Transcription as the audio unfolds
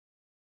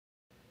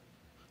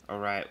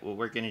Alright, what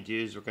we're going to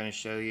do is we're going to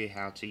show you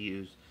how to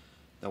use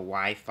the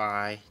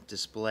Wi-Fi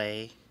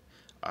display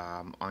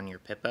on your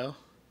PIPO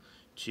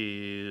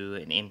to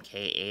an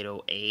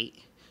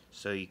MK808,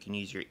 so you can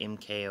use your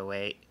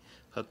MK08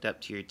 hooked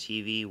up to your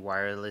TV,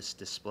 wireless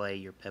display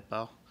your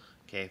PIPO.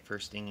 Okay,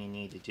 first thing you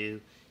need to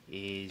do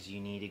is you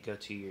need to go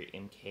to your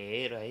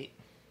MK808.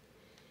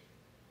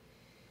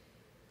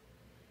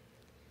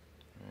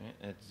 Alright,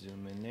 let's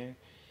zoom in there,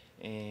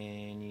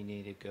 and you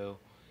need to go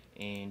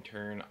and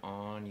turn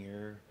on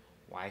your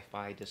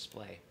Wi-Fi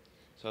display.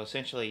 So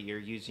essentially you're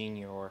using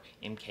your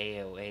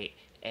MK08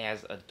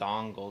 as a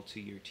dongle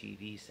to your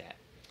TV set.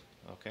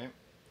 Okay,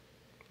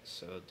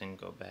 so then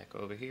go back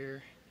over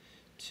here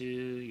to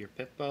your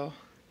PIPO,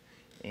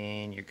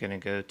 and you're going to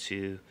go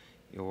to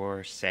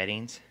your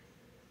settings.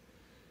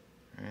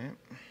 Alright,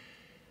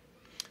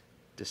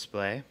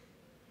 display,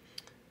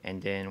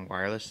 and then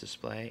wireless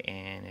display,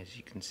 and as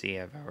you can see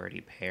I've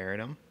already paired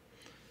them,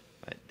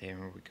 but there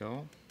we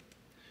go.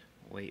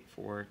 Wait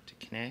for it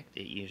to connect.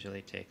 It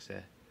usually takes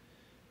a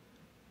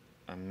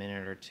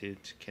minute or two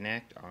to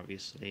connect,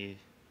 obviously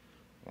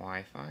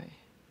Wi-Fi,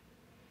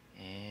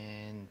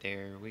 and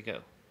there we go.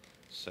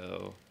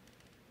 So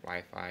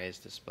Wi-Fi is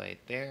displayed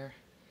there,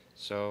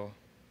 so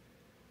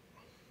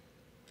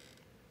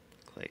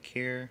click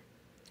here,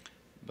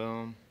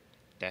 boom,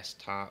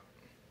 desktop,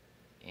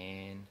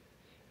 and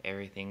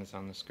everything's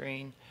on the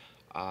screen.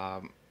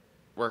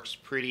 Works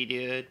pretty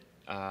good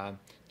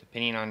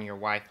depending on your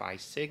Wi-Fi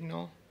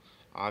signal.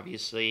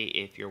 Obviously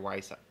if your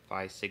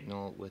Wi-Fi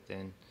signal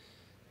within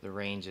the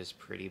range is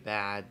pretty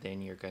bad,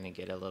 then you're going to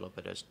get a little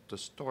bit of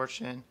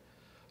distortion.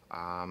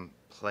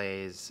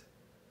 Plays,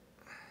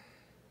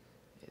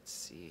 let's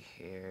see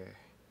here,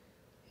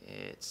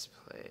 it's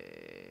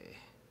play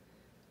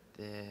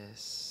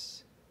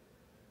this.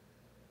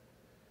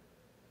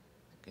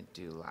 You can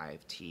do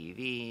live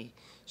TV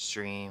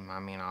stream. I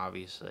mean,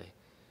 obviously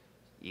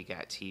you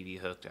got TV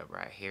hooked up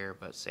right here,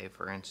 but say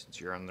for instance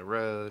you're on the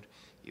road,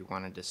 you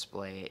want to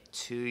display it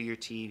to your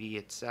TV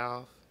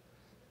itself,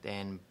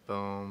 then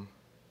boom,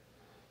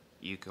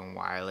 you can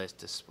wireless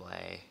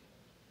display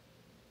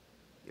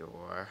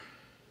your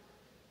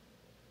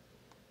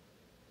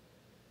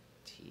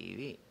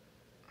TV.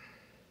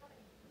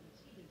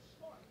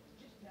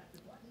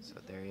 So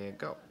there you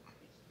go.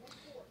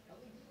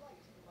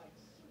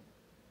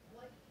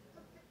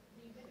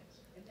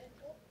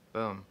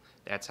 Boom.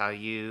 That's how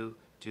you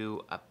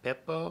do a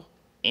PIPO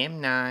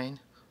M9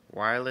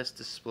 wireless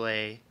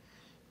display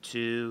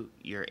to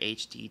your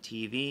HD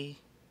TV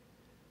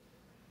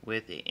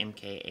with the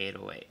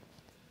MK808.